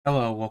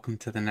Hello, welcome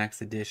to the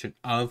next edition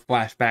of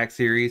Flashback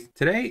series.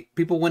 Today,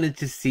 people wanted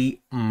to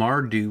see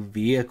Mardu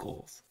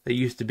vehicles. That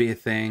used to be a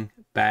thing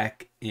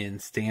back in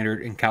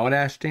Standard and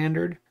Kaladesh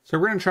Standard. So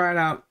we're going to try it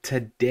out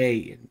today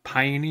in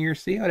Pioneer,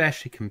 see how it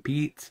actually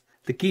competes.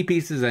 The key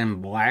pieces in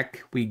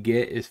black we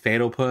get is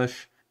Fatal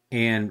Push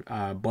and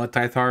Blood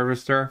Tithe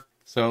Harvester.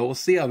 So we'll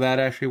see how that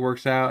actually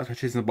works out,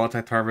 especially since the Blood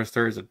Tithe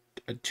Harvester is a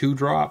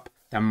 2-drop.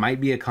 That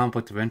might be a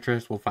conflict of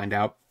interest. We'll find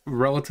out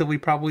relatively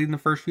probably in the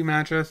first few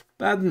matches.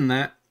 But other than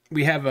that,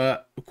 we have,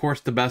 of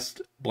course, the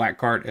best black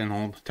card in the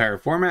whole entire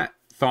format,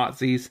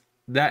 Thoughtseize.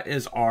 That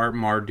is our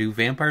Mardu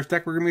Vampires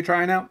deck we're going to be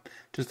trying out.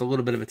 Just a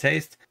little bit of a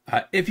taste.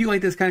 If you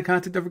like this kind of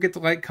content, don't forget to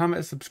like, comment,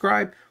 and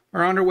subscribe.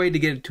 We're on our way to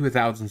get to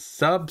 1,000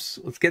 subs.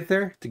 Let's get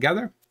there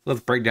together. Let's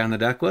break down the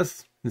deck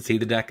list and see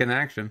the deck in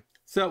action.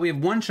 So we have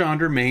one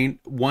Chandra main,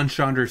 one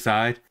Chandra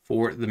side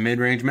for the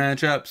mid-range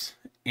matchups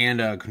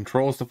and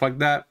control, stuff like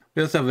that.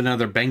 We also have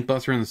another Bank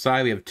Buster on the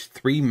side. We have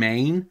 3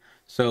 main.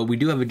 So we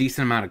do have a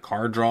decent amount of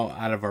card draw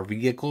out of our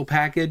vehicle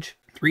package.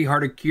 3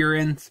 Hearted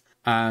Curins.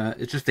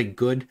 It's just a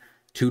good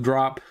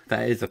 2-drop.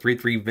 That is a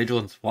 3/3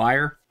 Vigilance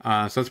Flyer.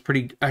 So it's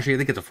pretty... Actually, I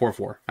think it's a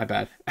 4/4. My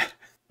bad.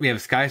 We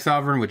have Sky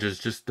Sovereign, which is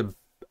just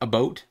a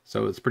boat.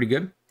 So it's pretty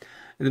good.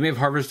 And then we have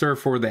Harvester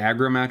for the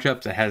aggro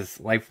matchups. It has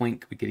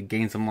lifelink. We could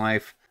gain some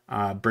life.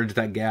 Bridge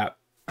that gap.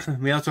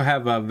 We also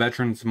have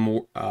Veterans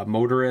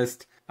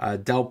Motorist.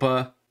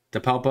 Delpa.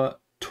 Depelpa.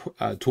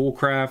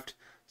 Toolcraft.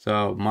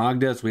 So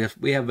Magdas,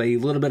 we have a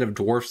little bit of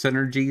dwarf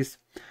synergies.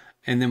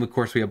 And then of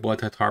course we have Blood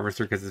Tithe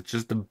Harvester because it's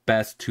just the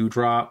best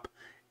 2-drop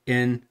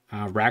in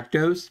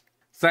Rakdos.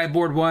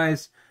 Sideboard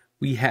wise,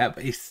 we have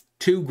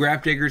 2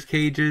 Grafdigger's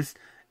Cages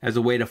as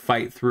a way to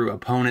fight through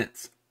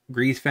opponents'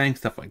 Greasefang,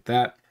 stuff like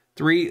that.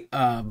 3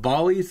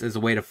 Volleys as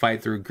a way to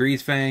fight through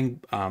Greasefang,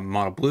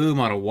 mono blue,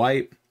 mono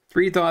white.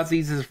 3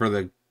 Thoughtseizes for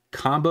the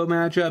combo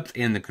matchups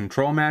and the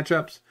control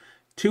matchups.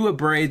 2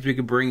 Abrades we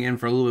could bring in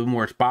for a little bit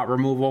more spot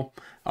removal.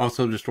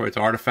 Also destroys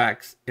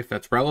artifacts if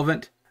that's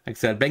relevant. Like I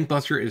said, Bank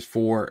Buster is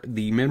for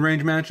the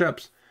mid-range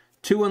matchups.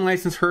 2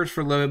 Unlicensed Hearse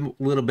for a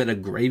little bit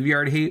of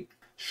graveyard heat.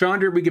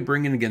 Chandra we could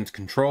bring in against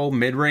control,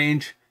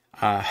 mid-range.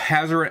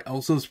 Hazoret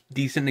also is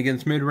decent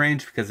against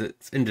mid-range because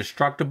it's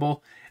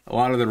indestructible. A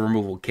lot of the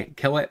removal can't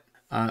kill it.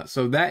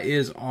 So that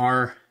is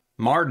our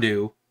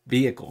Mardu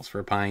vehicles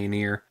for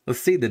Pioneer.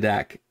 Let's see the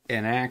deck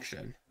in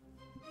action.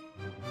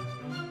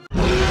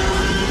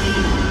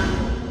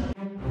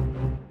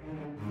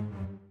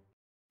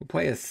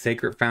 Play a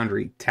Sacred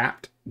Foundry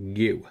tapped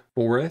Gu.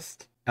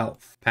 Forest,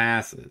 Elf,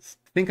 passes.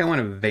 I think I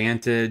want a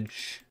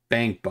Vantage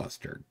Bank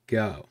Buster.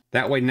 Go.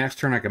 That way next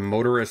turn I can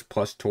Motorist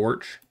plus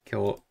Torch.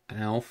 Kill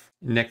an Elf.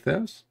 Nick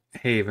those.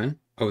 Haven.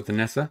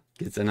 Othanissa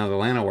gets another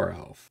Llanowar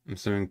Elf. I'm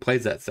assuming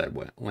plays that said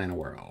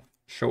Llanowar Elf.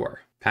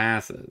 Sure.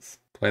 Passes.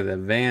 Play the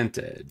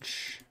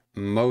Vantage.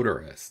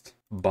 Motorist.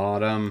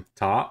 Bottom,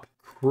 top.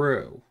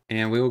 Crew.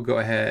 And we will go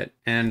ahead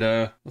and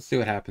let's see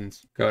what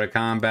happens. Go to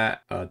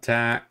combat,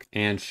 attack,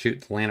 and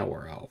shoot the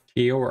Llanowar Elf.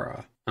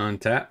 Kiora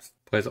untaps,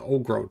 plays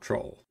Old Growth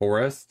Troll.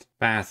 Forest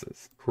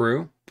passes.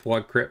 Crew,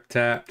 Blood Crypt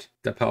tapped.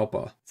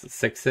 Depelpa. It's a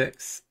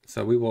 6/6.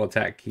 So we will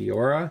attack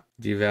Kiora.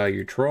 Do you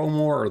value Troll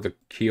more or the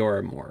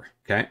Kiora more?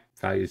 Okay,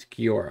 values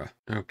Kiora.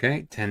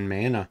 Okay, 10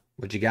 mana.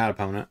 What you got,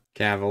 opponent?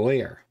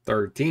 Cavalier.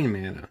 13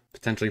 mana.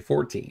 Potentially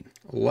 14.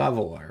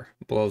 Leveler.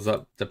 Blows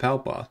up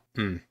Depelpa.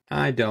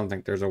 I don't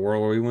think there's a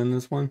world where we win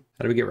this one.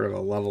 How do we get rid of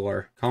a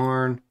Leveler?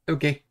 Karn.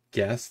 Okay.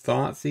 Guess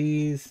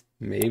Thoughtseize.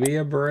 Maybe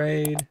a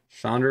Braid.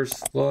 Chandra's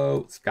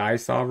slow. Sky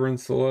Sovereign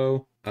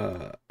slow.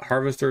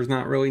 Harvester's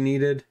not really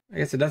needed. I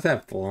guess it does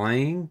have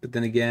flying, but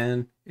then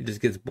again, it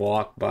just gets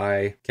blocked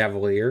by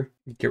Cavalier.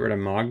 Get rid of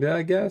Magda,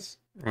 I guess.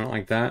 Run it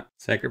like that.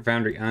 Sacred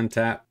Foundry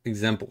untap.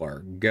 Exemplar.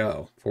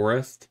 Go.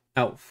 Forest.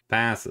 Elf.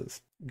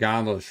 Passes.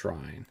 Godless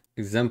Shrine.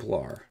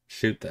 Exemplar.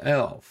 Shoot the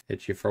Elf.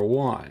 Hit you for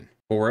 1.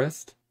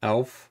 Forest.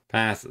 Elf.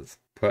 Passes.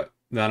 Put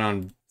that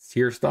on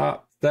Seer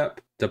Step.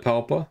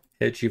 Depelpa.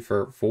 Hit you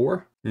for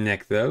 4.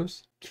 Nick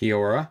those.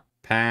 Kiora.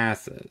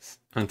 Passes.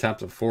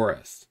 Untaps a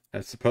Forest. I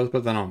suppose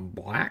put that on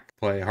black.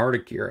 Play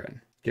Hearted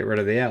Curin. Get rid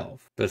of the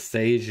Elf.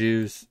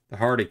 Besages the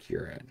Hearted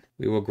Curin.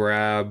 We will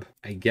grab,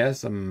 I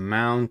guess, a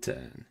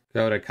Mountain.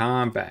 Go to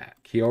combat.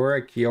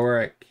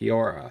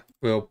 Kiora.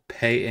 We'll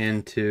pay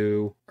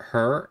into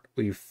her.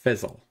 We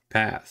fizzle.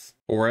 Pass.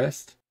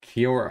 Forest.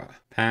 Kiora.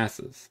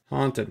 Passes.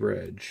 Haunted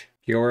Ridge.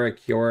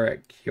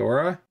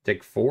 Kiora.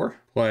 Dig 4.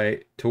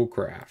 Play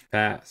Toolcraft.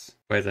 Pass.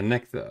 Plays a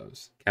Nick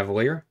those.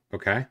 Cavalier.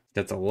 Okay.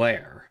 That's a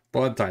lair.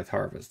 Blood Tithe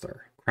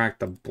Harvester. Crack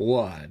the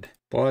blood.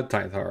 Blood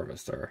Tithe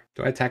Harvester.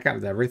 Do I attack out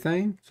with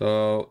everything?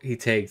 So he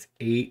takes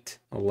 8,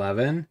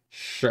 11.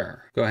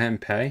 Sure. Go ahead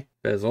and pay.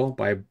 Fizzle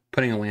by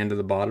putting a land to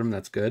the bottom.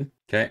 That's good.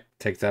 Okay.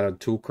 Takes out a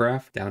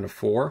Toolcraft down to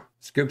 4.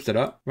 Scoops it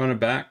up. Run it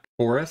back.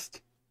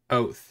 Forest.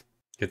 Oath.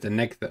 Get to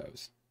Nick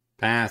those.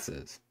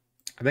 Passes.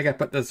 I think I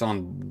put this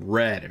on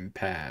red and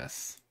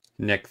pass.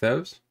 Nick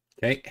those.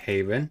 Okay.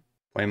 Haven.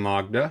 Play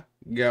Magda.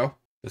 Go.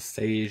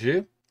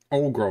 Besages.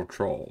 Old Growth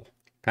Troll.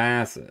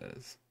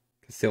 Passes.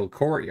 Concealed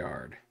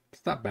Courtyard.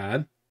 It's not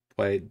bad.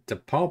 Play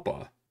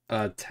Depelpa.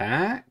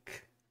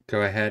 attack.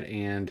 Go ahead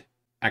and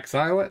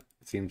exile it.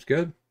 Seems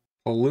good.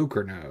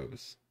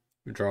 Nose.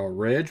 We draw a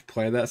ridge.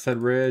 Play that said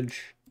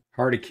ridge.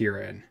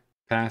 Hardikirin.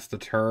 Pass the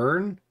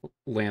turn.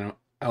 Land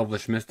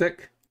Elvish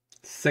Mystic.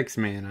 6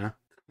 mana.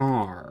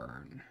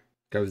 Karn.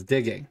 Goes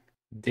digging.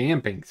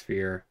 Damping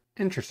Sphere.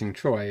 Interesting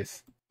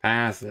choice.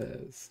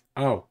 Passes.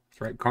 Oh,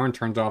 that's right. Karn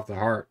turns off the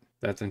heart.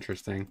 That's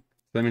interesting.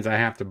 So that means I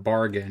have to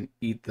bargain.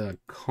 Eat the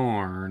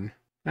Karn.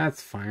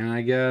 That's fine,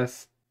 I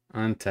guess.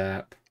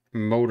 Untap.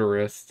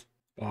 Motorist.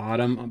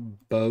 Bottom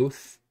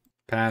both.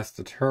 Pass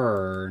the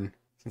turn.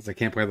 Since I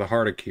can't play the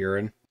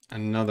Hardikirin.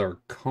 Another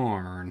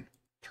Karn.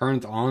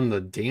 Turns on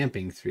the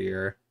Damping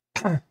Sphere.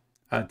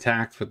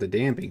 Attacks with the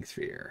Damping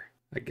Sphere.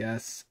 I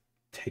guess.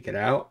 Take it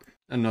out.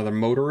 Another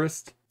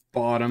Motorist.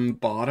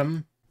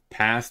 Bottom.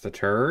 Pass the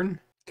turn.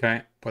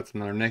 Okay. Puts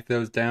another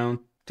Nykthos down.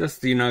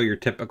 Just, your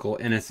typical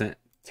innocent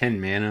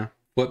 10 mana.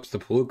 Flips the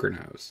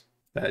Nose.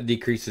 That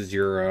decreases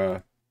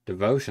your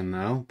devotion,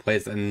 though.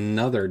 Plays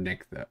another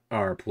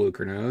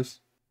Nose.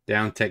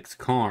 Down takes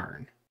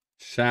Karn.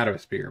 Shadow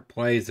Spear.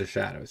 Plays the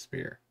Shadow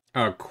Spear.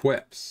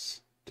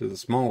 Equips to the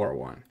smaller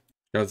one.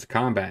 Goes to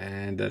combat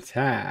and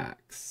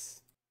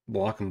attacks.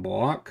 Block and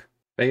block.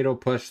 Fatal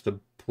Push the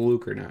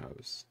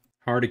Nose.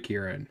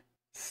 Hardikirin.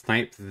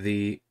 Snipes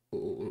the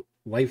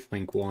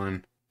lifelink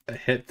one.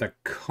 Hit the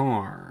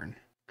Karn.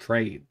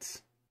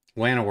 Trades.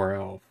 Llanowar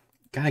Elf.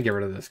 Gotta get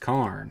rid of this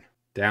Karn.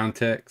 Down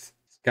ticks.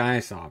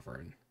 Sky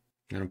Sovereign.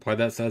 Gonna play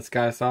that said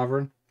Sky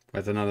Sovereign.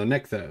 Plays another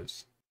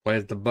Nykthos.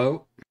 Plays the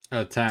boat.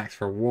 Attacks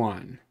for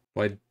 1.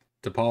 Played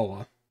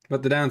Tapala.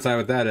 But the downside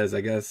with that is,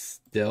 I guess,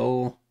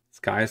 still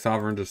Sky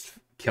Sovereign just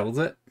kills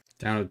it.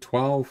 Down to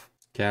 12.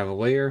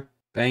 Cavalier.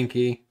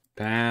 Banky.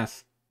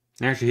 Pass.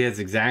 Actually, he has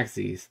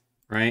Xaxes,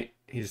 right?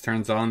 He just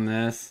turns on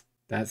this.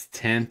 That's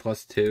 10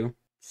 plus 2.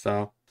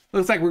 So,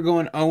 looks like we're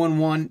going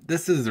 0-1.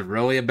 This is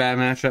really a bad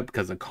matchup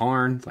because of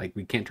Karn. Like,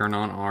 we can't turn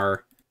on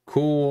our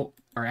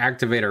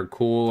activate our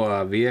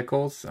cool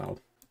vehicles. So,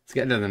 let's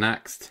get into the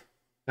next.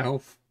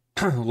 Elf.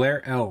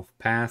 Lair Elf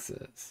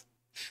passes.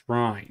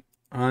 Shrine.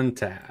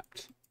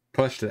 Untapped.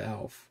 Push the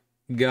Elf.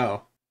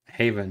 Go.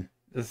 Haven.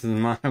 This is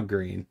mono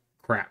green.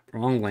 Crap.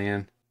 Wrong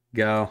land.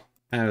 Go.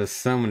 That has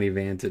so many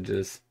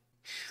advantages.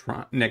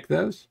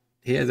 Nykthos.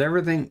 He has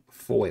everything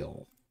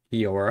foil.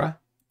 Kiora.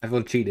 I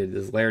feel cheated.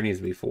 His lair needs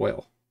to be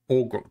foil.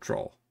 Old Growth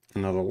Troll.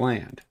 Another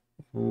land.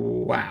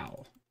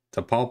 Wow.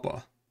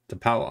 Tapala.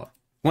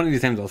 One of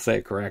these times I'll say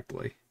it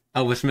correctly.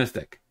 Elvish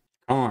Mystic.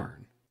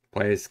 Karn.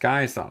 Plays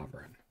Sky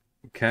Sovereign.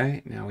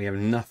 Okay, now we have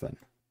nothing.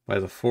 Play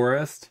the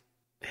Forest.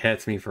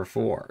 Hits me for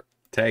 4.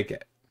 Take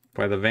it.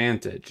 Play the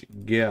Vantage.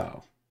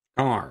 Go.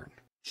 Karn.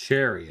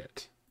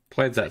 Chariot.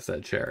 Plays that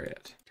said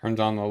Chariot. Turns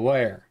on the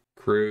lair.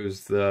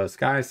 Cruise the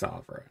Sky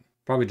Sovereign.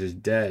 Probably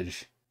just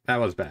Dedge. That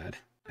was bad.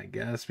 I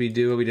guess we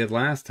do what we did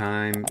last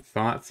time.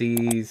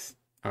 Thoughtseize.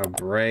 A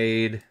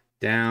Braid.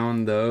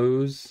 Down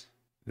those.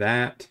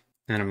 That.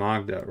 And a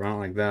Magda. Run it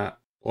like that.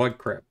 Blood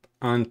Crypt.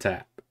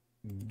 Untap.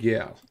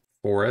 Go.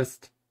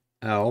 Forest.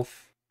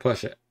 Elf.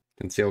 Push it.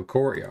 Concealed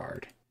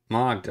Courtyard.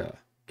 Magda.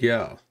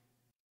 Go.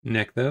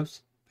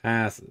 Nykthos.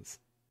 Passes.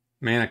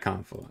 Mana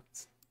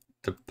Confluence.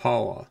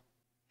 Tapala.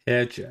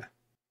 Hit ya.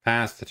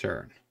 Pass the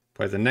turn.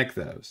 Plays a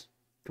Nykthos.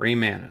 3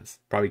 manas.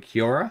 Probably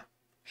Kiora?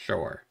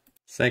 Sure.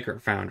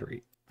 Sacred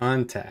Foundry.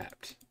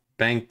 Untapped.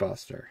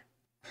 Bankbuster.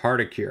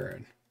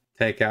 Hardikirin.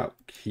 Take out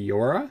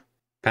Kiora.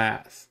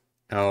 Pass.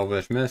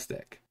 Elvish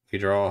Mystic. We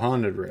draw a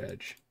Haunted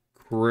Ridge.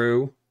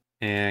 Crew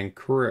and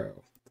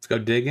Crew. Let's go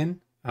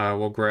digging.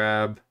 We'll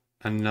grab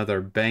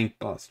another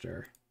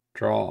Bankbuster.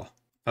 Draw.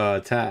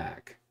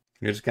 Attack.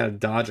 You just gotta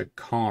dodge a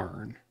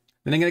Karn.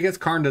 Then again, I guess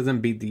Karn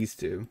doesn't beat these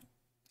two.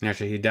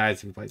 Actually, he dies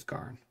if he plays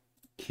Karn.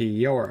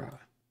 Kiora.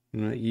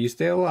 You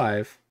stay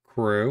alive.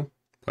 Crew.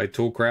 Play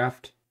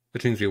Toolcraft,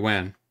 which means we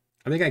win.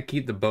 I think I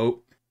keep the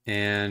boat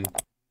and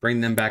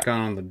bring them back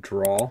on the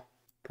draw.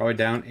 Probably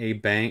down a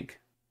bank.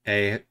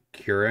 A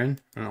Kirin.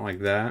 I don't like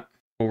that.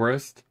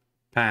 Forest.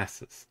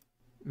 Passes.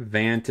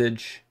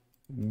 Vantage.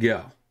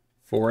 Go.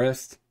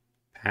 Forest.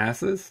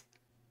 Passes.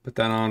 Put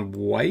that on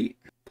white.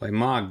 Play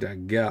Magda.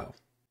 Go.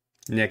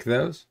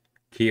 Nykthos.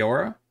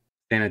 Kiora.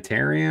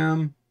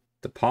 Sanitarium.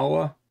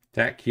 Tapala.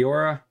 Attack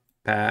Kiora.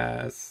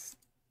 Pass.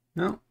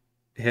 No.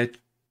 Hit.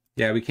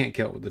 Yeah, we can't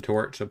kill it with the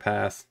torch, so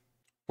pass.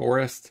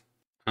 Forest.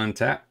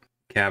 Untap.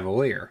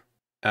 Cavalier.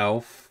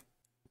 Elf.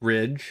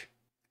 Ridge.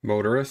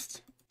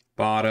 Motorist.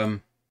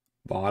 Bottom.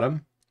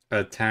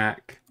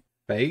 Attack.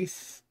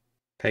 Face.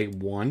 Pay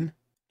 1.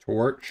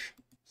 Torch.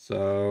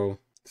 So,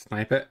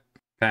 snipe it.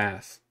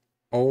 Pass.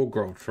 Old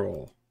Growth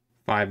Troll.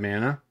 5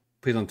 mana.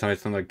 Please don't tell me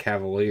it's another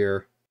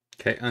Cavalier.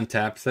 Okay,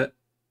 untaps it.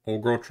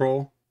 Old Growth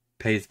Troll.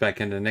 Pays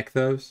back into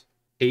Nykthos.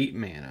 8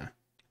 mana.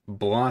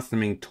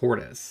 Blossoming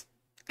Tortoise.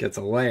 Gets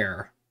a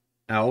lair.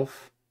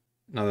 Elf.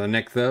 Another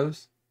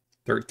Nykthos.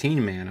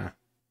 13 mana.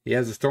 He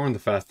has a Storm the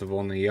Festival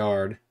in the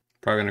yard.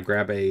 Probably going to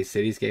grab a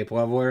Cityscape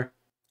Leveler.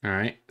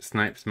 Alright.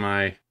 Snipes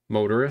my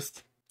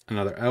Motorist.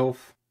 Another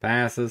Elf.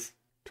 Passes.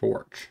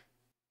 Torch.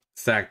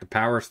 Sack the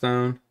Power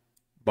Stone.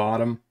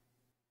 Bottom.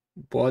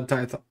 Blood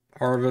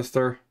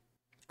Harvester,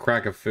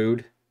 Crack of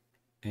Food,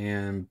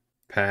 and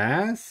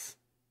pass.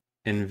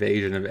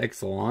 Invasion of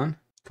Ixalan,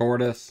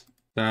 Tortoise.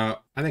 So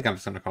I think I'm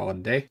just going to call it a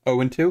day.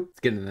 0-2. Let's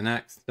get into the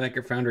next.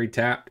 Sacred Foundry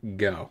tapped,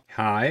 go.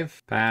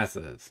 Hive,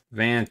 passes.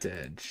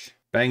 Vantage,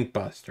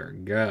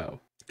 Bankbuster,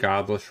 go.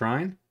 Godless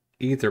Shrine,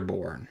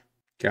 Aetherborn.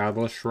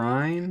 Godless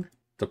Shrine,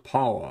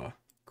 Depala,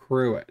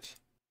 Cruet,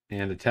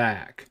 and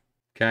attack.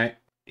 Okay,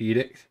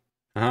 Edict.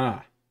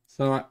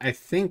 So I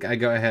think I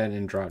go ahead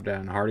and drop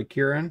down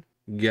Hardicurin,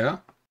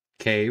 go.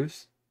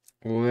 Caves,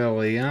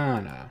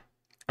 Liliana.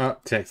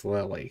 Takes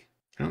Lily.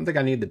 I don't think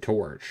I need the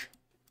torch.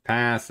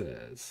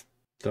 Passes.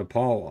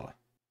 Depala.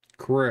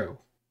 Crew.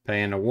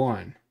 Pay into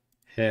 1.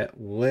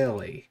 Hit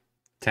Lily.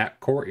 Tap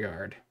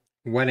Courtyard.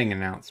 Wedding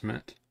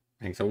Announcement.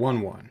 Makes a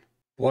 1/1.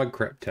 Blood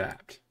Crypt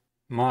tapped.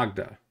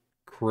 Magda.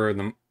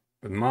 Crew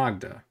with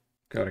Magda.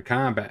 Go to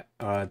combat.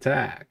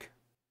 Attack.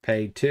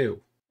 Pay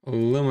 2.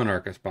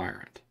 Luminarch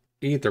Aspirant.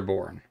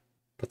 Aetherborn.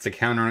 Puts a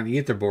counter on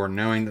Aetherborn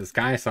knowing the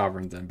Sky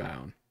Sovereign's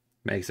inbound.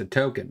 Makes a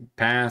token.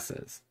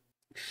 Passes.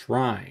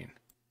 Shrine.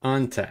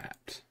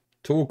 Untapped.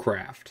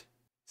 Toolcraft.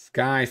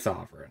 Sky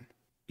Sovereign.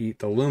 Eat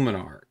the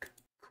Luminarch.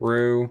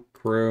 Crew,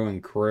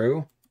 and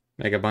crew.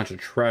 Make a bunch of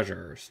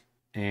treasures.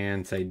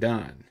 And say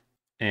done.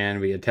 And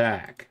we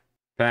attack.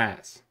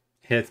 Pass.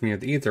 Hits me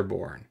with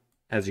Aetherborn.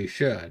 As you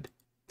should.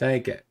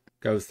 Take it.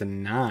 Goes to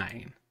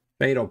 9.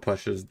 Fatal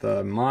pushes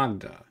the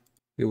Magda.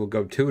 We will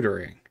go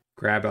tutoring.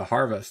 Grab a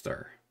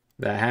Harvester.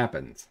 That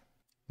happens.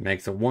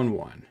 Makes a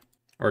 1/1.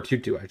 Or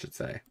 2/2 I should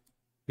say.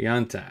 We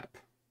untap.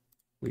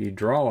 We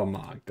draw a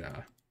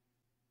Magda.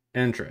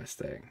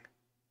 Interesting.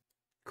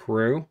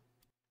 Crew.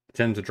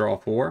 Attempt to draw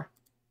 4.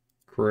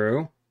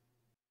 Crew.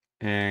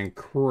 And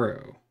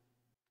crew.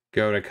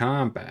 Go to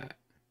combat.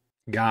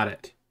 Got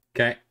it.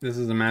 Okay, this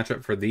is a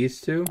matchup for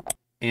these two.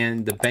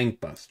 And the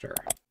Bankbuster.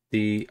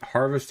 The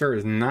Harvester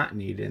is not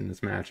needed in this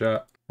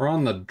matchup. We're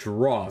on the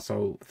draw,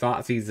 so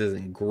Thoughtseize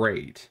isn't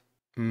great.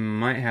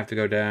 Might have to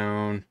go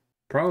down.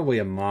 Probably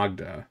a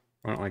Magda.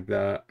 I don't like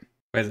that.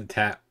 Where's it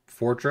tap?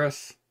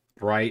 Fortress.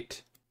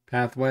 Bright.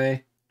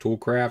 Pathway.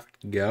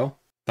 Toolcraft. Go.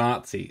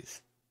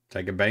 Thoughtseize.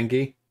 Take a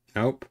Banky.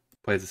 Nope.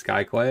 Plays a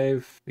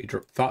Skyclave. We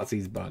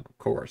Thoughtseize bug, of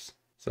course.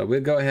 So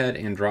we'll go ahead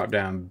and drop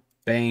down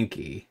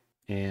Banky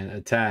and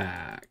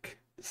attack.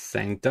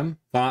 Sanctum.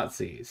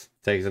 Thoughtseize.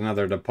 Takes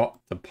another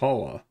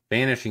Depala.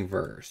 Vanishing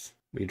Verse.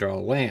 We draw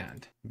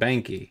land.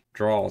 Banky.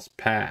 Draws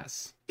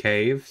pass.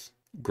 Caves.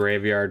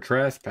 Graveyard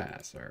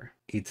Trespasser.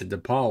 Eats a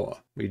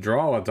Depala. We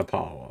draw a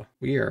Depala.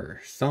 We are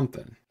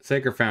something.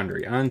 Sacred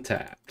Foundry.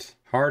 Untapped.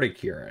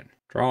 Hardicurin.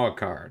 Draw a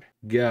card.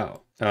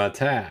 Go.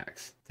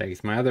 Attacks.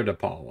 Takes my other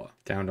Depala.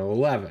 Down to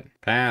 11.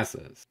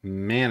 Passes.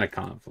 Mana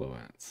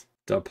Confluence.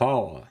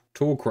 Depala.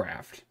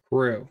 Toolcraft.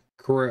 Crew.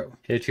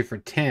 Hits you for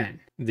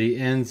 10. The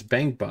ends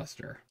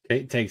Bankbuster.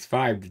 It takes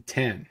 5 to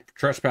 10.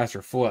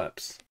 Trespasser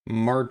flips.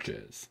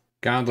 Marches.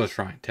 Godless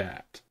Shrine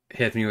tapped.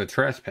 Hits me with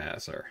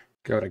Trespasser.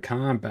 Go to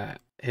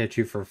combat. Hit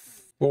you for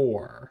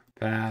 4.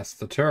 Pass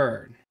the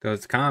turn.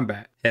 Goes to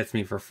combat. Hits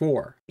me for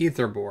 4.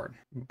 Aetherborn.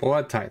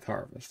 Blood Tithe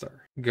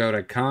Harvester. Go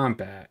to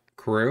combat.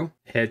 Crew.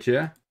 Hit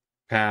you.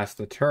 Pass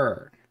the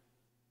turn.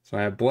 So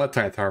I have Blood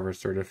Tithe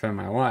Harvester to defend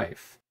my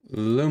life.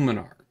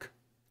 Luminarch.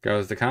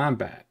 Goes to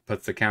combat.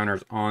 Puts the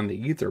counters on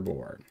the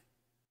Aetherborn.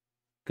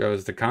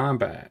 Goes to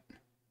combat.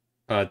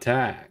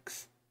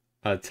 Attacks.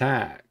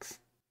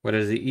 What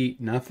does he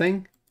eat?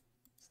 Nothing?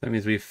 So that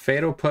means we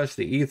fatal push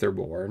the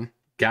Aetherborn.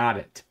 Got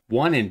it.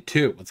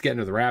 1-2. Let's get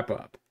into the wrap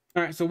up.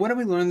 Alright, so what did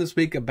we learn this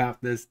week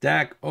about this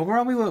deck?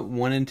 Overall, we went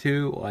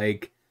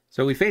 1-2.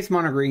 So we faced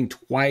Mono Green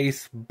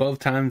twice. Both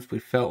times we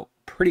felt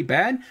pretty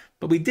bad,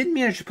 but we did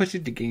manage to push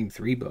it to game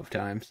 3 both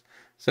times.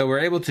 So we're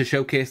able to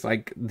showcase the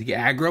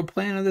aggro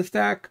plan of this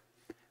deck.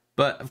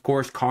 But of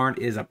course, Karn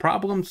is a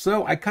problem,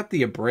 so I cut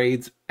the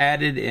Abrades,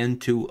 added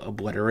into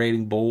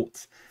Obliterating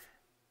Bolts.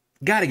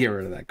 Gotta get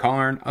rid of that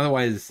Karn,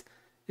 otherwise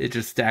it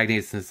just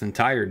stagnates this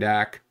entire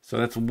deck. So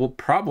that's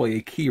probably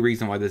a key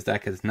reason why this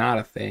deck is not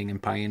a thing in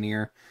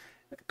Pioneer.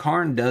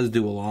 Karn does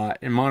do a lot,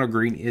 and Mono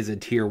Green is a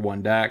tier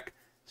 1 deck.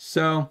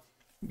 So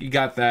you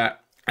got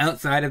that.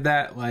 Outside of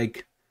that,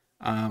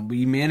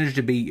 we managed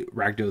to beat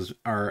Rakdos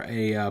or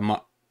a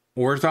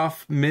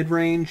Orzhov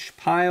mid-range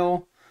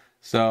pile.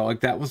 So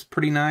that was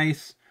pretty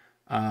nice.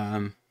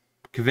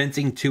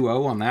 Convincing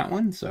 2-0 on that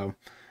one. So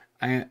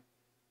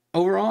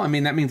overall,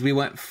 that means we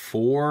went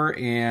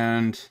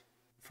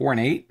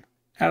 4-8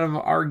 out of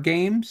our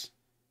games.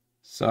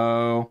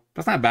 So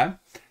that's not bad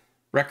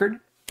record.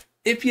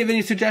 If you have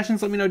any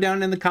suggestions, let me know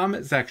down in the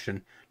comment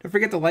section. Don't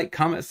forget to like,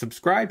 comment,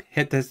 subscribe,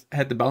 hit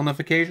the bell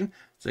notification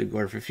so you can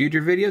go for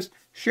future videos.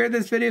 Share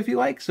this video if you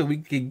like so we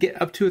can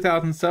get up to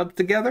 1,000 subs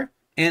together.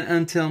 And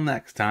until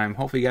next time,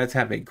 hopefully you guys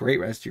have a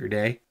great rest of your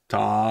day.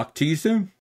 Talk to you soon.